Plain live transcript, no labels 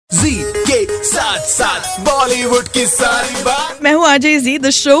जी के साथ साथ बॉलीवुड की सारी बात। मैं हूँ Ajay ji. The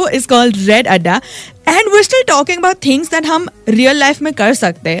show is called red अड्डा and we are still talking about things that हम रियल लाइफ में कर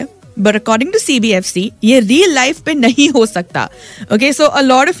सकते हैं, बट अकॉर्डिंग टू CBFC ये रियल लाइफ पे नहीं हो सकता. Okay, so a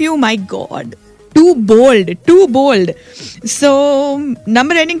lot of you, my God, too bold. So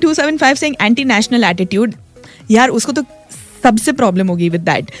number ending 275 saying anti-national attitude. यार उसको तो सबसे प्रॉब्लम होगी with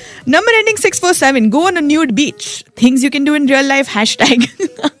that. Number ending 647, go on a nude beach. Things you can do in real life, hashtag.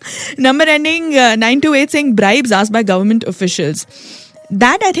 Number ending 928 saying bribes asked by government officials.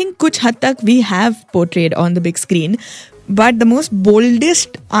 That I think कुछ हद तक we have portrayed on the big screen. But the most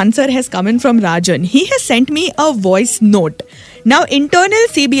boldest answer has come in from Rajan. He has sent me a voice note. Now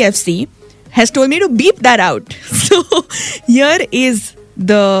internal CBFC has told me to beep that out. So here is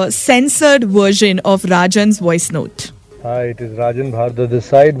the censored version of Rajan's voice note. Hi, it is Rajan Bharda this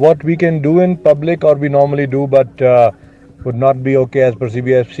side. What we can do in public, or we normally do but would not be okay as per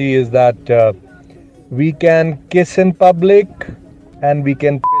CBFC, is that we can kiss in public and we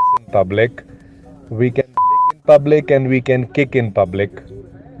can piss in public. We can lick in public and we can kick in public.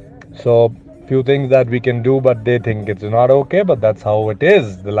 So few things that we can do, but they think it's not okay, but that's how it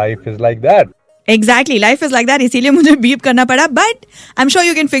is. The life is like that. Exactly, life is like that. इसीलिए मुझे beep करना पड़ा, but I'm sure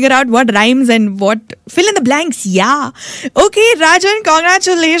you can figure out what rhymes and what fill in the blanks. Yeah. Okay, Rajan,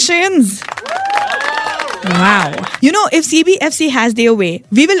 congratulations. Wow. You know, if CBFC has their way,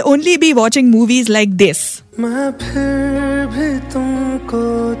 we will only be watching movies like this. मैं फिर भी तुमको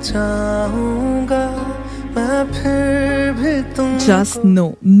चाहूँगा, मैं फिर भी तुम Just no,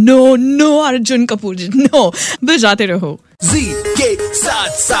 Arjun Kapoor जी, no. बजाते रहो. जी के साथ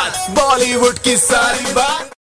साथ बॉलीवुड की सारी बात।